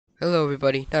Hello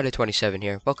everybody, Nada27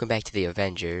 here. Welcome back to the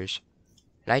Avengers.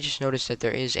 And I just noticed that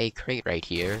there is a crate right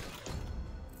here.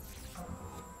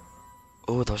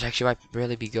 Oh, those actually might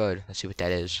really be good. Let's see what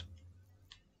that is.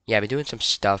 Yeah, I've been doing some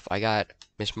stuff. I got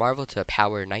Miss Marvel to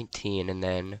power 19, and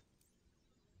then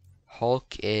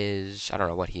Hulk is... I don't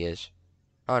know what he is.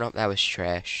 Oh no, that was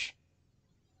trash.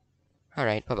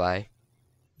 Alright, bye-bye.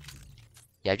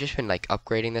 Yeah, I've just been like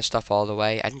upgrading this stuff all the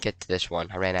way. I didn't get to this one.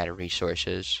 I ran out of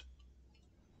resources.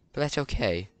 But that's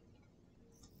okay.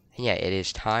 And yeah, it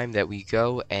is time that we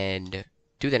go and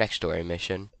do the next story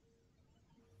mission.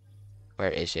 Where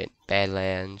is it?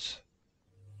 Badlands.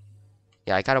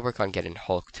 Yeah, I gotta work on getting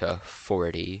Hulk to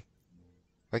 40.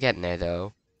 We're getting there,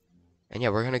 though. And yeah,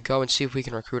 we're gonna go and see if we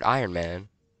can recruit Iron Man.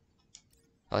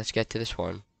 Well, let's get to this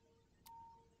one.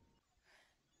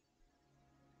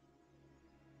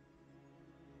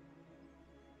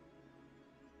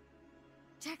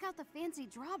 Check out the fancy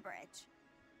drawbridge.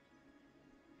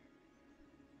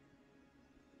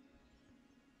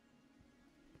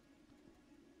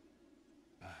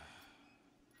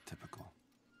 Typical.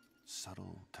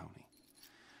 Subtle Tony.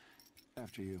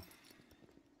 After you.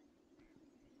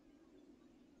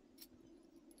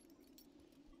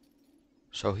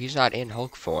 So he's not in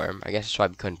Hulk form. I guess that's why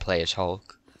we couldn't play as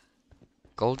Hulk.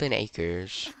 Golden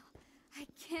Acres. I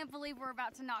can't believe we're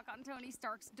about to knock on Tony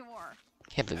Stark's door.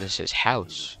 Can't believe this is his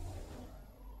house.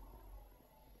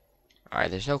 Alright,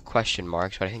 there's no question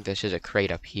marks, but I think this is a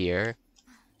crate up here.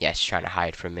 Yeah, it's trying to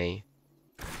hide from me.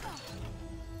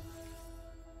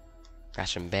 Got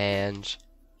some bands.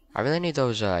 I really need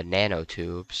those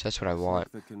nanotubes. That's what I want.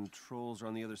 The controls are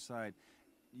on the other side.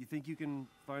 You think you can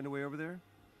find a way over there?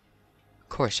 Of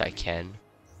course I can.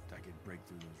 I could break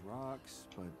through those rocks,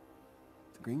 but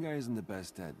the green guy isn't the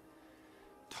best at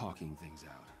talking things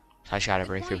out. I just gotta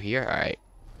break through here. Alright.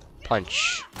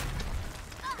 Punch.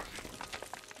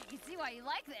 You can see why you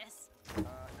like this.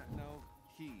 No,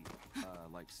 he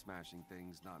likes smashing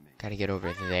things, not me. Gotta get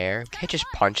over there. Can't I just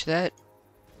punch that?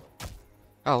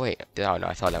 Oh wait. Oh no,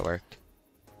 I thought that worked.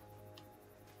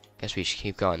 Guess we should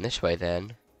keep going this way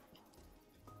then.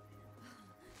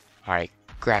 Alright,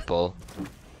 grapple.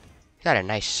 Got a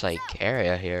nice like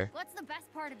area here. What's the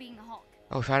best part of being a Hulk?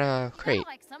 Oh, we found a crate.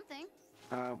 Like something.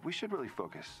 We should really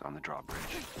focus on the drawbridge.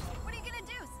 What are you gonna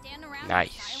do? Stand around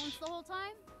Nice. in silence the whole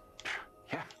time?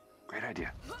 Yeah, great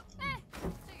idea.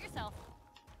 Suit yourself.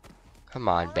 Come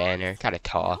on, Banner. Gotta No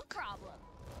talk. problem.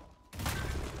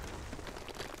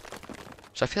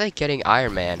 So I feel like getting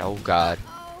Iron Man. Oh god.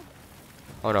 Oh,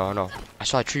 Oh no, oh no. I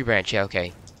saw a tree branch. Yeah,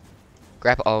 okay.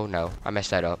 Grab. Oh no, I messed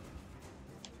that up.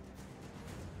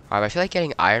 Alright, I feel like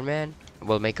getting Iron Man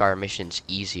will make our missions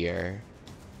easier.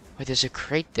 Wait, there's a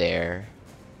crate there.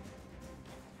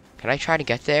 Can I try to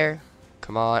get there?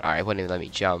 Come on. Alright, it wouldn't even let me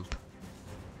jump.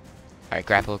 Alright,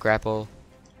 grapple, grapple.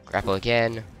 Grapple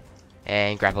again.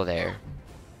 And grapple there.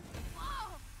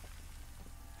 whoa.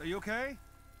 Are you okay?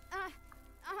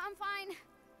 I'm fine.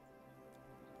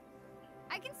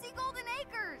 I can see Golden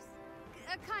Acres.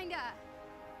 Kinda.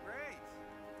 Great.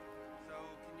 So,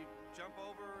 can you jump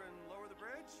over and lower the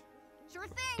bridge? Sure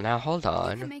thing. Now, hold You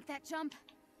can on. make that jump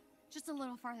just a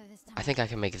little farther this time. I think I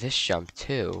can make this jump,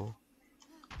 too.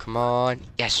 Come on.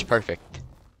 Yes, perfect.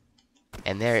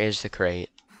 And there is the crate.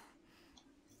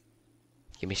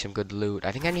 Give me some good loot.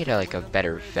 I think I need like a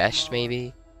better vest,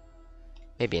 maybe.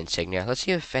 Maybe insignia. Let's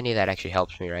see if any of that actually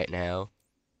helps me right now.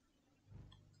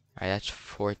 Alright, that's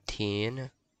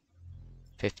 14.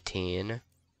 15.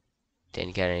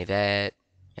 Didn't get any of that.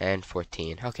 And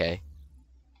 14. Okay.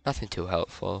 Nothing too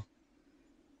helpful.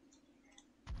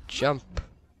 Jump.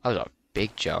 That was a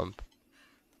big jump.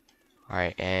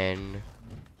 Alright, and...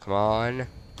 Come on.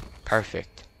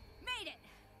 Perfect. Made it.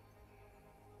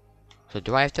 So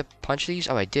do I have to punch these?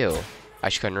 Oh, I do. I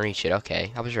just couldn't reach it.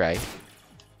 Okay, I was right.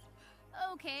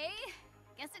 Okay.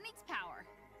 Guess it needs power.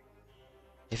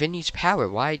 If it needs power,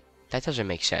 why? That doesn't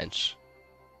make sense.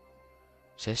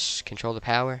 Does this control the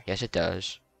power? Yes, it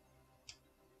does.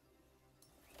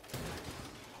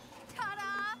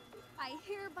 Ta-da! I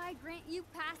hereby grant you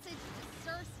passage to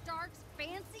Sir Stark's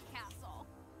fancy castle.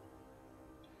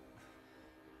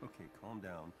 Okay, calm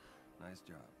down. Nice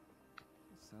job.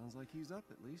 Sounds like he's up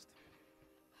at least.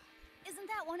 Isn't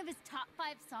that one of his top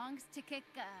 5 songs to kick,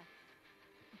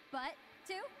 butt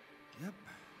to? Yep.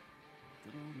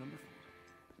 Good old number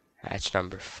 4. That's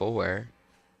number 4.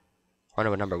 I wonder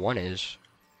what number 1 is.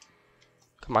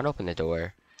 Come on, open the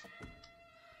door.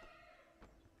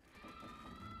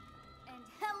 And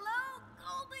hello,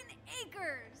 Golden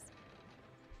Acres!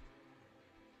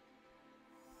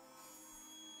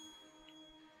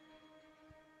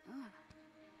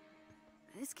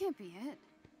 This can't be it.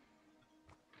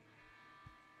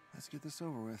 Let's get this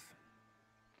over with.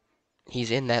 He's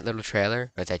in that little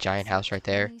trailer with that giant house right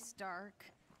there. Tony Stark.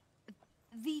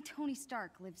 The Tony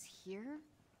Stark lives here?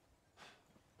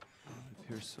 It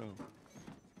appears so.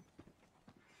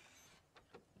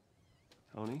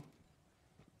 Tony?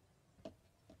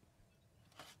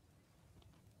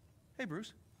 Hey,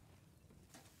 Bruce.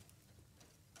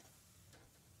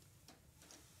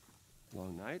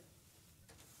 Long night?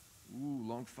 Ooh,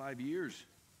 long 5 years.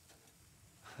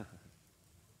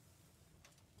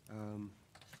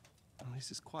 At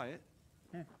least it's quiet.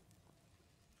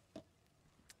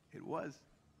 It was.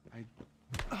 Hey,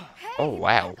 Oh,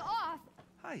 wow. back off!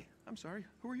 Hi, I'm sorry.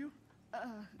 Who are you?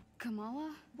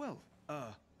 Kamala? Well,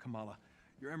 Kamala,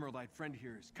 your Emeraldite friend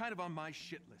here is kind of on my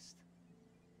shit list.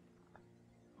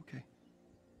 Okay.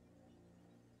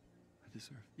 I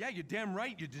deserve. Yeah, you're damn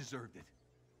right you deserved it.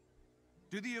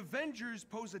 Do the Avengers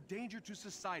pose a danger to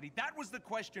society? That was the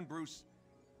question, Bruce.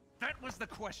 That was the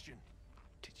question.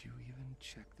 Did you even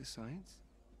check the science?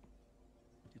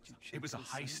 Did you check? It was a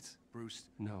heist, Bruce.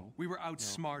 No. We were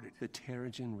outsmarted. The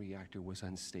Terrigen reactor was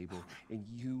unstable, and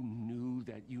you knew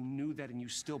that, and you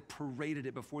still paraded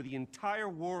it before the entire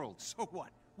world. So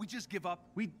what? We just give up?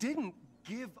 We didn't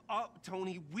give up,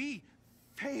 Tony. We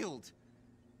failed.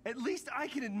 At least I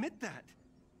can admit that.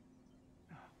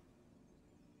 No,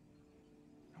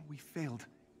 we failed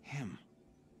him.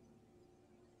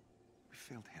 We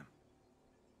failed him.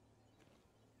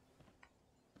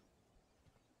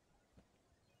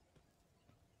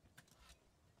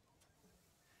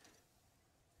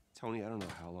 Tony, I don't know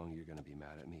how long you're gonna be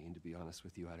mad at me, and to be honest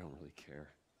with you, I don't really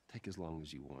care. Take as long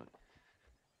as you want.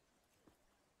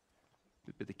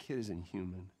 But the kid isn't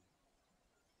human.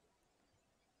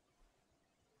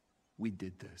 We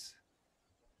did this.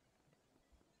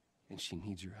 And she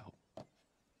needs your help.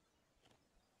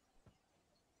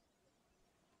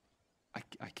 I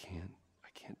can't.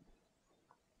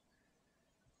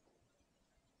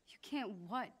 You can't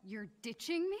what? You're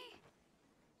ditching me?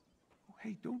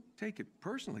 Hey, don't take it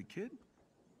personally, kid.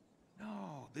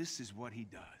 No, this is what he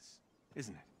does,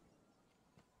 isn't it?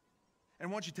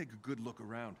 And why don't you take a good look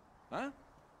around, huh?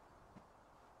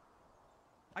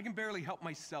 I can barely help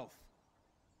myself.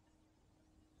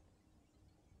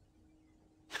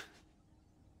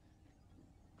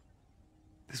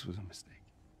 This was a mistake.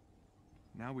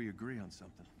 Now we agree on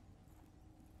something.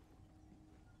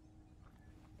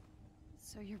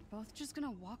 So you're both just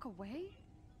gonna walk away?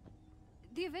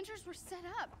 The Avengers were set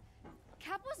up.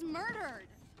 Cap was murdered.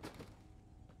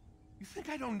 You think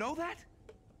I don't know that?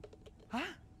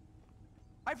 Huh?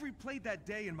 I've replayed that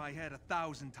day in my head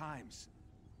 1,000 times.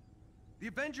 The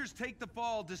Avengers take the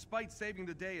fall despite saving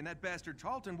the day, and that bastard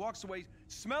Tarleton walks away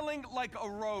smelling like a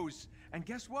rose. And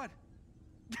guess what?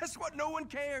 Guess what? No one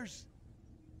cares.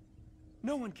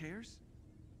 No one cares.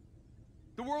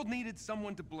 The world needed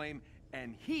someone to blame,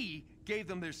 and he gave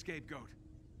them their scapegoat.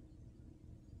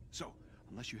 So,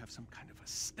 unless you have some kind of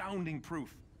astounding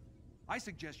proof, I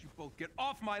suggest you both get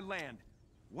off my land.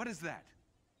 What is that?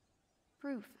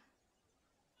 Proof.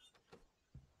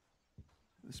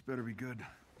 This better be good.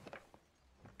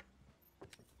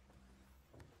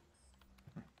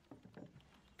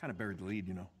 Kind of buried the lead,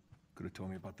 you know. Could have told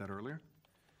me about that earlier.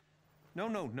 No.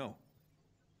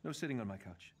 No sitting on my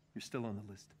couch. You're still on the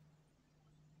list.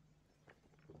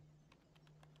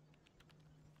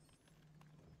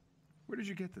 Where did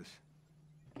you get this?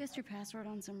 Guessed your password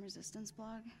on some resistance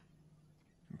blog.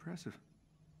 Impressive.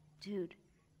 Dude,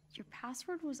 your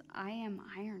password was I am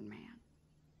Iron Man.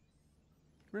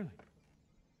 Really?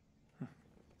 Huh.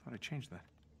 Thought I changed that.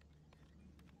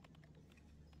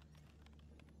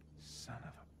 Son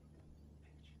of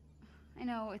a... I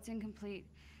know, it's incomplete.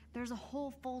 There's a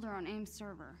whole folder on AIM's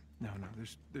server. No,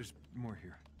 there's more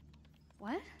here.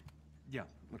 What? Yeah,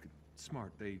 look, it's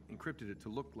smart. They encrypted it to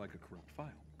look like a corrupt file.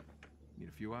 Need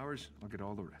a few hours, I'll get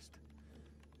all the rest.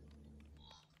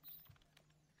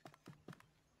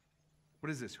 What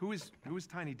is this? Who is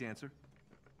Tiny Dancer?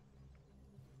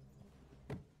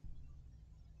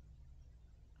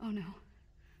 Oh no.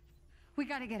 We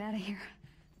gotta get out of here.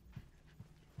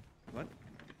 What?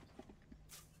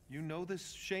 You know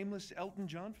this shameless Elton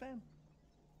John fan?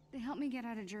 They helped me get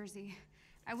out of Jersey.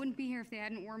 I wouldn't be here if they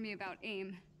hadn't warned me about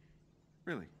AIM.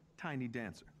 Really? Tiny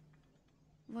Dancer?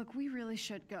 Look, we really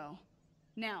should go.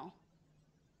 Now.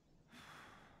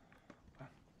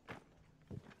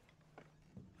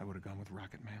 I would have gone with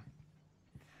Rocket Man.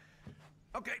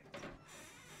 Okay.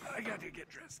 I got to get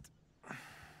dressed.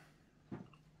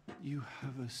 You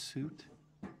have a suit?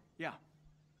 Yeah.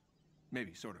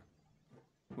 Maybe, sort of.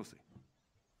 We'll see.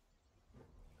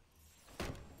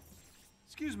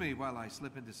 Excuse me while I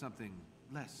slip into something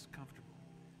less comfortable.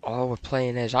 Oh, we're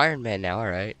playing as Iron Man now,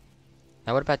 alright.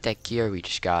 Now what about that gear we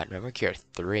just got? Remember gear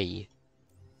 3?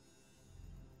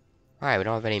 Alright, we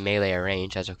don't have any melee or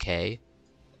range, that's okay.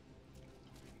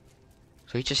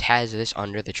 So he just has this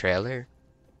under the trailer?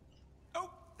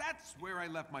 Oh, that's where I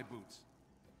left my boots.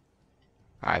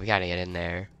 Alright, we gotta get in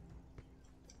there.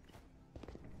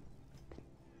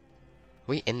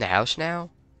 We in the house now?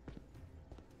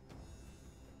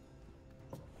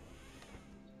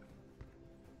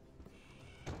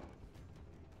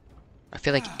 I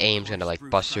feel like Aim's gonna like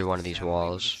bust through one of these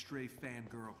walls. Stray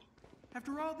fangirl.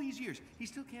 After all these years, he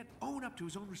still can't own up to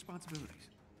his own responsibilities.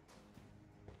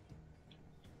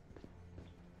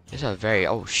 This is a very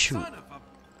oh shoot. Son of a...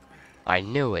 I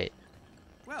knew it.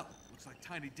 Well, looks like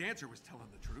Tiny Dancer was telling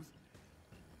the truth.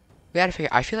 We gotta figure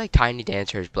I feel like Tiny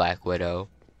Dancer is Black Widow.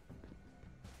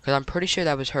 Cause I'm pretty sure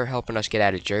that was her helping us get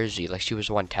out of Jersey. Like she was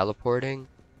the one teleporting.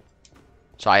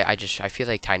 So I feel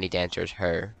like Tiny Dancer is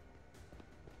her.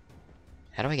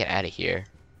 How do I get out of here?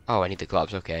 Oh, I need the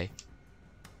gloves, okay.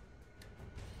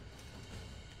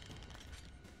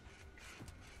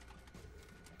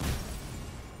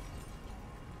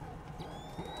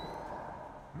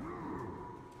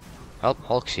 Oh,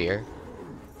 Hulk's here.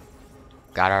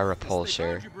 Got our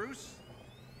repulsor.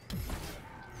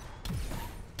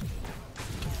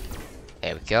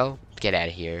 There we go. Get out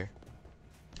of here.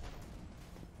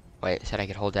 Wait, it said I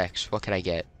could hold X. What can I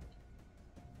get?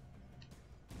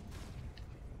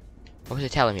 What was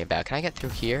it telling me about? Can I get through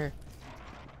here?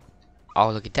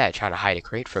 Oh, look at that. Trying to hide a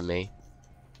crate from me.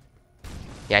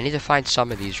 Yeah, I need to find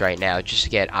some of these right now just to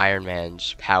get Iron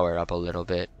Man's power up a little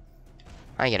bit.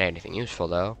 I didn't get anything useful,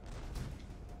 though.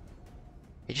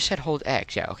 It just said hold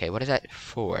X. Yeah, okay. What is that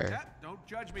for? Yeah, don't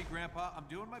judge me, Grandpa. I'm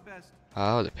doing my best.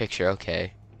 Oh, the picture.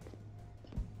 Okay.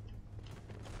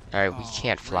 Alright, we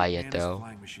can't fly yet, though.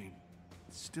 Flying machine.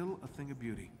 Still a thing of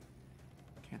beauty.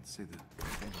 Can't say the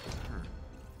same for her.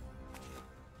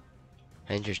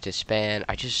 Avengers disband.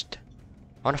 I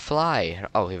want to fly.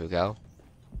 Oh, here we go.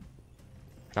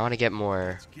 I want to get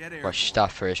more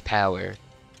stuff for his power.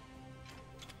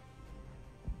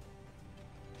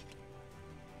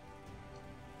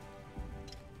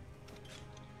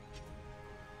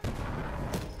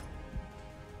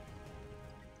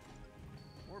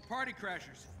 More party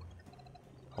crashers.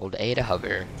 Hold A to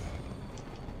hover.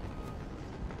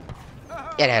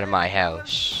 Get out of my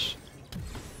house.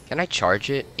 Can I charge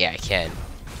it? Yeah, I can.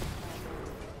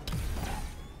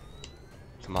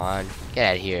 Come on. Get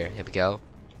out of here. There we go.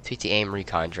 Defeat the aim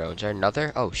recon drones. Is there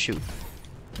another? Oh, shoot.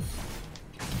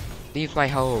 Leave my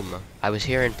home. I was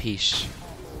here in peace.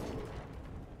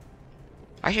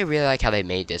 I actually really like how they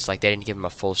made this. Like, they didn't give him a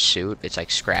full suit. It's like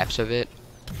scraps of it.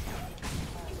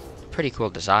 Pretty cool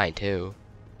design, too.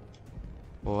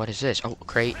 Well, what is this? Oh,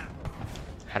 crate.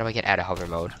 How do I get out of hover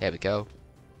mode? There we go.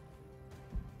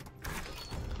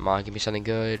 Come on, give me something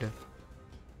good.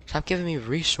 Stop giving me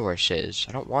resources.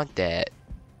 I don't want that.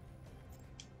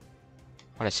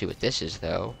 I want to see what this is,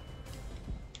 though.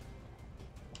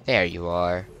 There you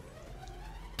are.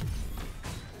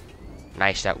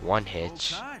 Nice, that one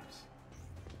hits.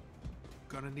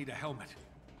 Gonna need a helmet.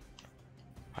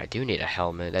 I do need a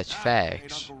helmet, that's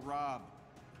facts. Uncle Rob,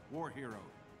 war hero.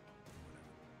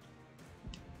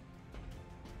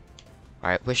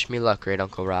 Alright, wish me luck, great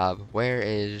Uncle Rob. Where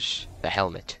is the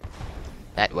helmet?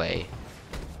 That way.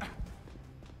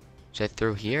 Is it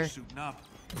through here?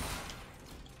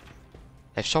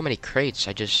 There's so many crates,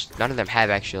 none of them have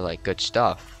actually, like, good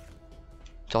stuff.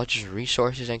 It's all just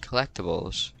resources and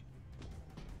collectibles.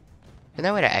 And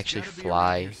that way to actually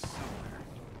fly.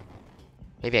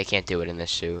 Maybe I can't do it in this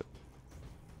suit.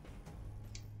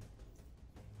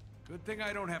 Good thing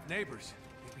I don't have neighbors.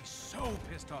 They'd be so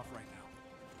pissed off right now.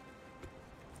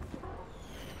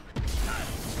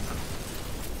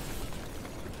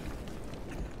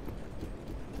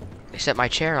 They set my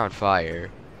chair on fire.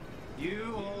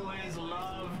 You always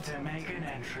love to make an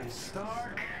entrance,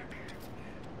 Stark.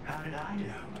 How did I do?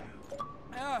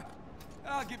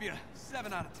 I'll give you a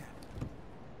 7 out of 10.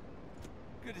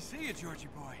 Good to see you, Georgie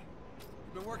boy.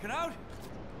 You been working out?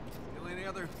 Kill any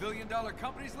other billion-dollar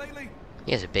companies lately?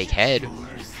 He has a big head.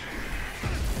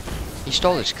 He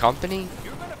stole his company?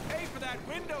 You're gonna pay for that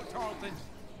window, Tarleton.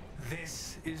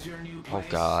 This is your new Oh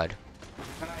place. god.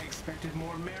 I expected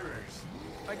more mirrors.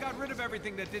 I got rid of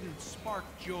everything that didn't spark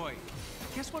joy.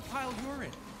 Guess what pile you're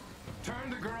in? Turn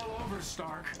the girl over,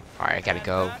 Stark. Alright, I gotta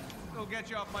go. That'll get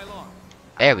you off my lawn.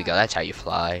 There we go, that's how you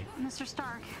fly. Mr.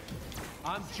 Stark.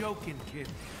 I'm joking, kid.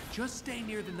 Just stay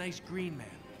near the nice green man.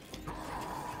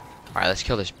 Alright, let's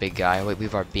kill this big guy. Wait, we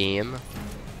have our beam.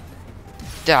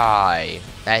 Die!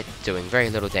 That's doing very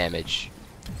little damage.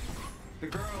 The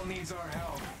girl needs our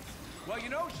help. Well, you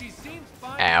know, she seems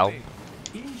fine. Ow. to me.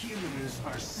 Inhumans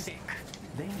are sick.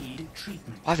 They need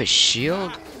treatment. I have a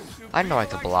shield? I know I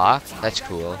could block. That's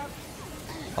cool.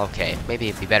 Okay, maybe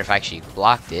it'd be better if I actually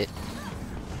blocked it.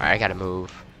 Alright, I gotta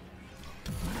move.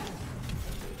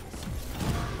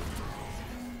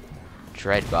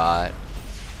 Dreadbot.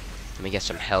 Let me get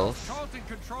some health. Carlton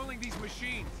controlling these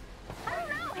machines. I don't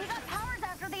know. He got powers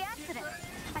after the accident.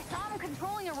 I saw him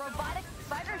controlling a robotic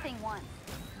spider thing once.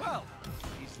 Well,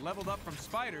 he's leveled up from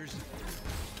spiders.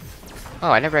 Oh,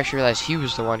 I never actually realized he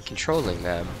was the one controlling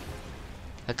them.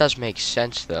 That does make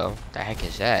sense, though. The heck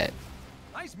is that?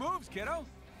 Nice moves, kiddo.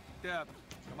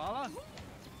 Kamala?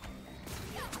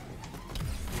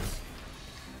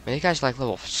 Man, these guys like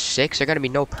level 6. They're gonna be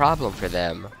no problem for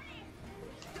them.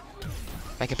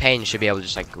 My companion should be able to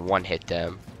just like one-hit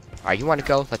them. Alright, you want to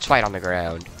go? Let's fight on the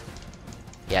ground.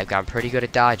 Yeah, I've gotten pretty good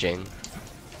at dodging.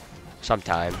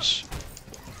 Sometimes.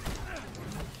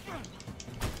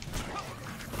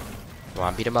 Come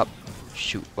on, beat him up.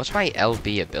 Shoot. What's my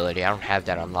LB ability? I don't have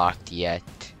that unlocked yet.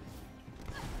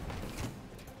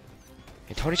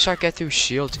 Can Tony Stark get through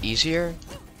shields easier?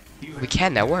 We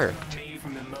can, that worked.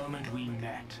 From the moment we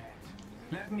met.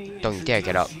 Let me Don't you dare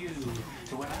get up. introduce you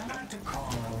to what I like to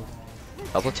call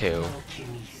Level 2.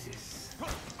 kinesis.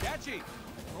 Catchy.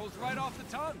 Rolls right off the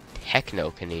tongue.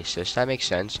 Technokinesis. That makes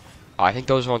sense. Oh, I think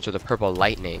those ones are the purple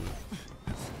lightning.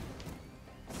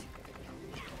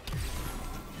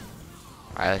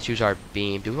 Alright, let's use our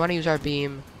beam. Do we want to use our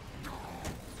beam?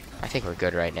 I think we're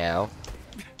good right now.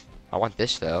 I want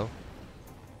this, though.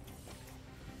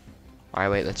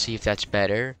 Alright, wait, let's see if that's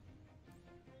better.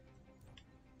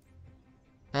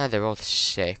 Ah, they're both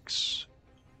 6.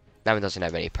 That one doesn't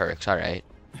have any perks, alright.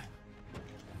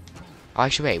 Oh,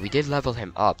 actually, wait, we did level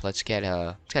him up. Let's get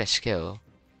a skill.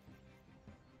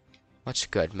 What's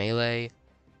good? Melee?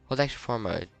 Hold X to perform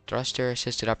a thruster,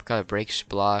 assisted uppercut that breaks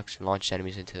blocks and launches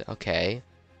enemies into the... Okay.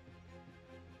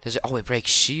 Does it... Oh, it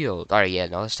breaks shield. Alright, yeah,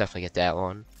 no, let's definitely get that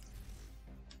one.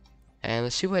 And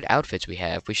let's see what outfits we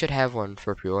have. We should have one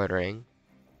for pre-ordering.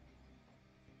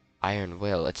 Iron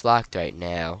Will. It's locked right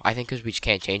now. I think because we just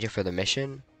can't change it for the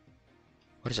mission.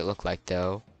 What does it look like,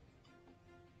 though?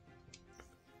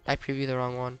 Did I preview the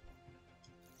wrong one?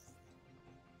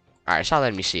 Alright, it's not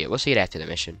letting me see it. We'll see it after the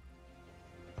mission.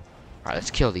 Alright,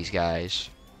 let's kill these guys.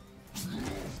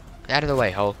 Out of the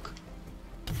way, Hulk.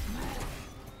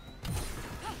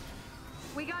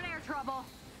 We got air trouble.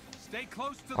 Stay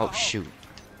close to the Oh, Hulk, shoot.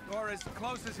 or as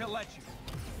close as he'll let you.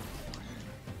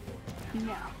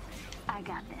 No, I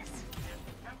got this.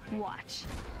 Watch.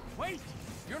 Wait,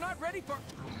 you're not ready for...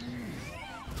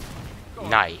 Or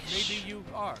Nice. Maybe you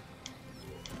are.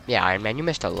 Yeah, Iron Man, you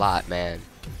missed a lot, man.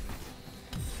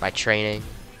 My training.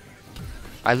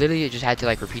 I literally just had to,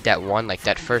 like, repeat that one, like,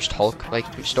 that first Hulk, like,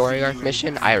 story arc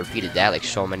mission. I repeated that, like,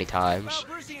 so many times. Well,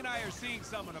 Brucey and I are seeing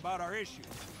someone about our issues.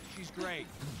 She's great.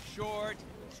 Short,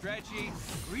 stretchy,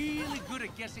 really good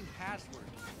at guessing passwords.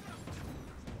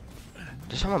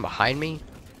 There's someone behind me?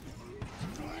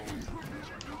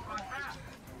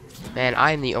 Man,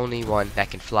 I'm the only one that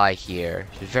can fly here.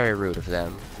 It's very rude of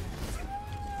them.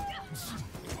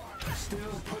 Still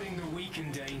putting the weak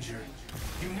in danger.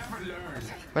 You never learn.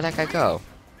 Where'd that guy go?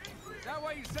 Is that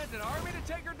why you sent an army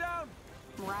to take her down?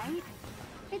 Right?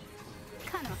 It's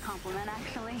kind of a compliment,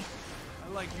 actually. I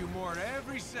like you more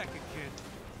every second, kid.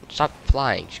 Stop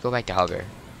flying. Just go back to hover.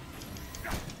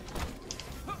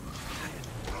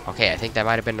 Okay, I think that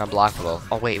might have been unblockable.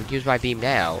 Oh wait, use my beam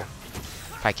now.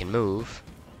 If I can move.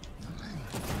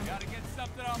 Gotta get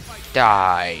something off my...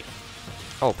 Die.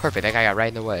 Oh, perfect. That guy got right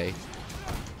in the way.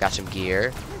 Got some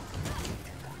gear.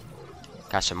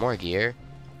 Got some more gear.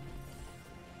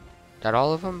 That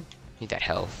all of them? Need that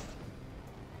health.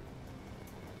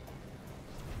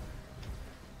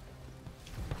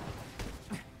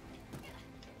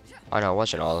 Oh no, it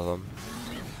wasn't all of them.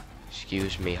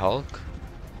 Excuse me, Hulk.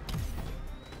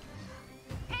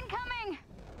 Incoming!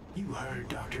 You heard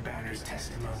Dr. Banner's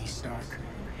testimony, Stark.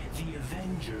 The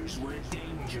Avengers were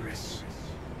dangerous.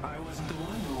 I wasn't the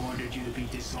one who ordered you to be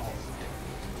dissolved.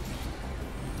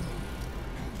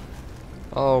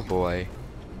 Oh boy.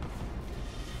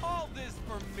 All this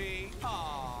for me?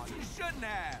 Aw, you shouldn't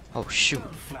have. Oh shoot.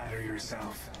 Don't flatter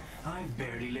yourself. I've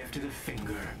barely lifted a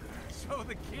finger. So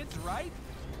the kid's right?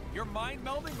 You're mind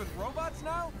melding with robots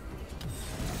now?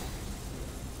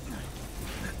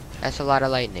 That's a lot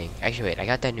of lightning. Actually, wait, I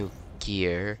got that new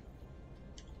gear.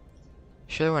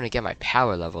 Sure want to get my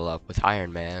power level up with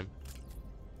Iron Man.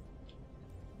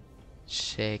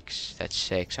 6, that's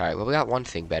 6. Alright, well we got one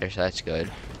thing better, so that's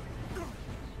good.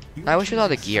 I wish with all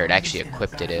the gear it actually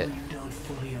equipped it. You don't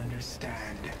fully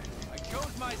understand. I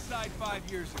chose my sci-fi 5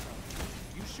 years ago.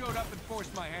 You showed up and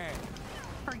forced my hand.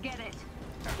 Forget it.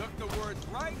 Took the words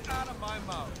right out of my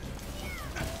mouth.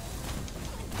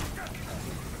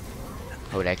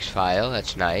 Codex file,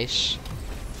 that's nice.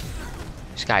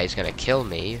 This guy is gonna kill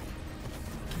me.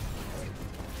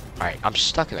 Alright, I'm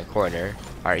stuck in the corner.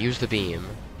 Alright, use the beam.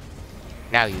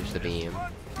 Now use the beam.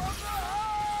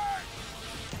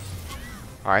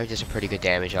 Alright, did some pretty good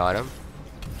damage on him.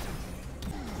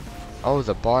 Oh,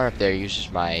 the bar up there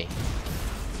uses my...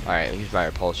 Alright, I'll use my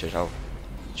repulsors. I'll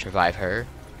survive her.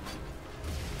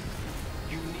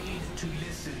 You need to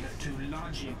listen to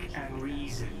logic and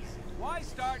reason. Why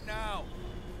start now?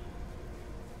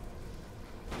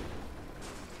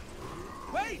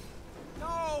 Wait!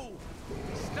 No!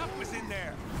 Stuff was in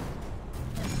there.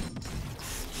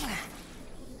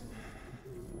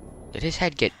 Did his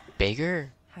head get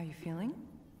bigger? How you feeling?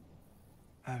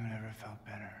 I've never felt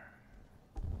better.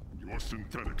 Your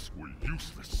synthetics were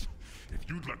useless. If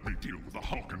you'd let me deal with the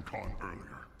Hulk and Khan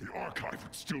earlier, the archive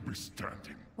would still be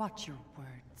standing. Watch your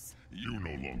words. You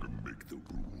no longer make the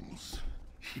rules.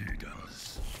 He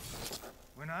does.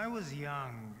 When I was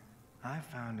young, I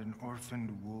found an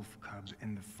orphaned wolf cub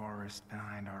in the forest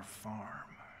behind our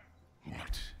farm.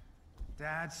 What?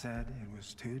 Dad said it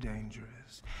was too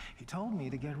dangerous. He told me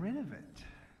to get rid of it.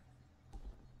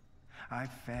 I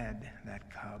fed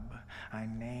that cub. I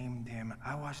named him.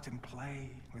 I watched him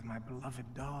play with my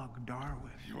beloved dog,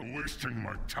 Darwin. You're wasting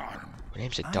my time. My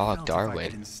name's a I dog, felt if I could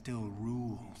Darwin. instill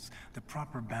rules, the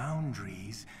proper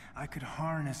boundaries, I could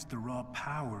harness the raw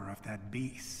power of that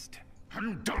beast. Have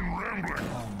you done rambling?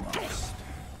 Almost.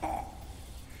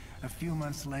 A few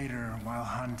months later, while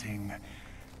hunting,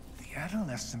 the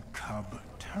adolescent cub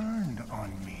turned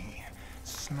on me,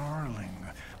 snarling,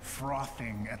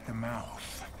 frothing at the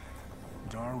mouth.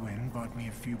 Darwin bought me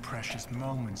a few precious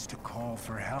moments to call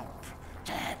for help.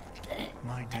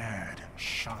 My dad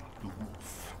shot the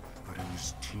wolf, but it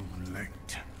was too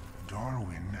late.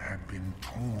 Darwin had been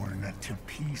torn to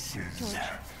pieces. George.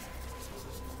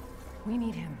 We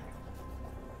need him.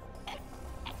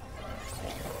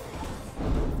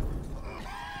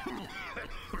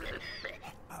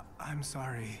 I'm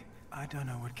sorry. I don't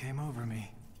know what came over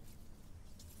me.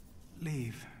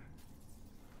 Leave.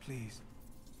 Please.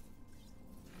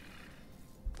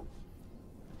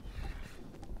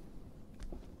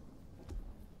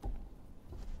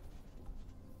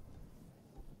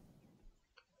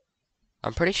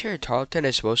 I'm pretty sure Tarleton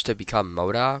is supposed to become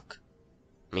MODOK.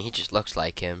 I mean, he just looks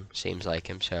like him, seems like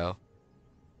him, so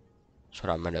that's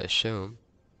what I'm gonna assume.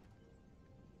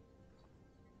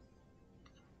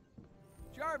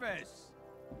 Jarvis!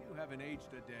 You haven't aged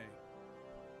a day.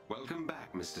 Welcome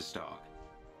back, Mr. Stark.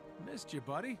 Missed you,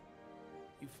 buddy.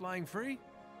 You flying free?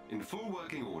 In full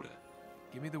working order.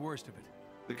 Give me the worst of it.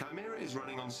 The Chimera is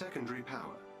running on secondary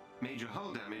power. Major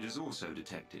hull damage is also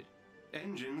detected.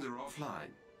 Engines are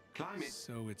offline. Climate...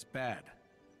 So it's bad.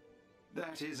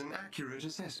 That is an accurate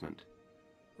assessment.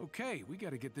 Okay, we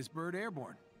gotta get this bird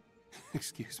airborne.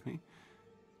 Excuse me?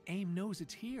 AIM knows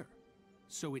it's here.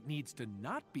 So it needs to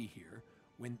not be here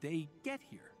when they get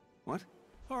here. What?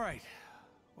 All right.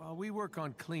 While we work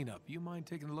on cleanup, you mind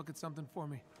taking a look at something for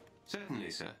me?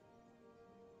 Certainly, sir.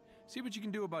 See what you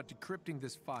can do about decrypting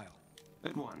this file.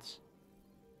 At once.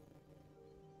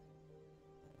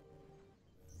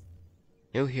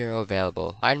 New hero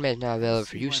available. Iron Man is now available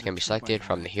for use and can be selected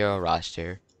from the hero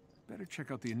roster. Better check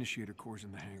out the initiator cores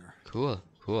in the hangar. Cool,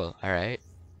 cool, alright.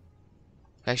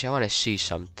 Actually, I want to see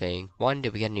something. One,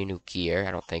 did we get any new gear?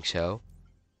 I don't think so.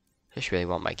 Just really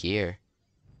want my gear.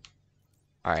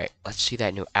 Alright, let's see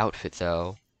that new outfit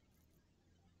though.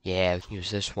 Yeah, we can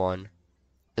use this one.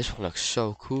 This one looks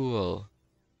so cool.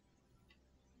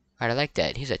 Alright, I like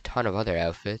that. He's a ton of other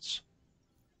outfits.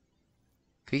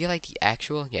 Could we get like the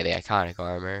actual? Yeah, the iconic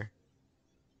armor.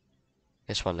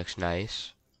 This one looks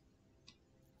nice.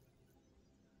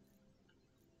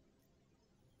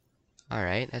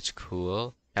 Alright, that's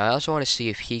cool. Now I also want to see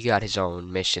if he got his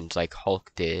own missions like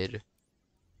Hulk did.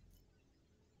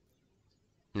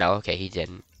 No, okay, he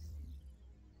didn't.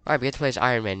 Alright, we get to play as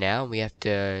Iron Man now. We have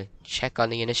to check on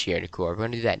the initiator core. We're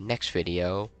going to do that next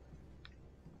video.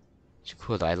 It's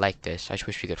cool though, I like this. I just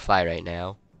wish we could fly right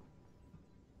now.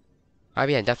 Alright,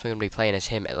 yeah, I'm definitely going to be playing as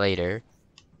him later.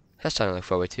 That's something to look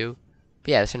forward to.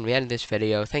 But yeah, that's going to be the end of this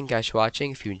video. Thank you guys for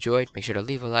watching. If you enjoyed, make sure to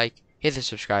leave a like, hit the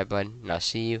subscribe button, and I'll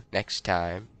see you next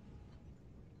time.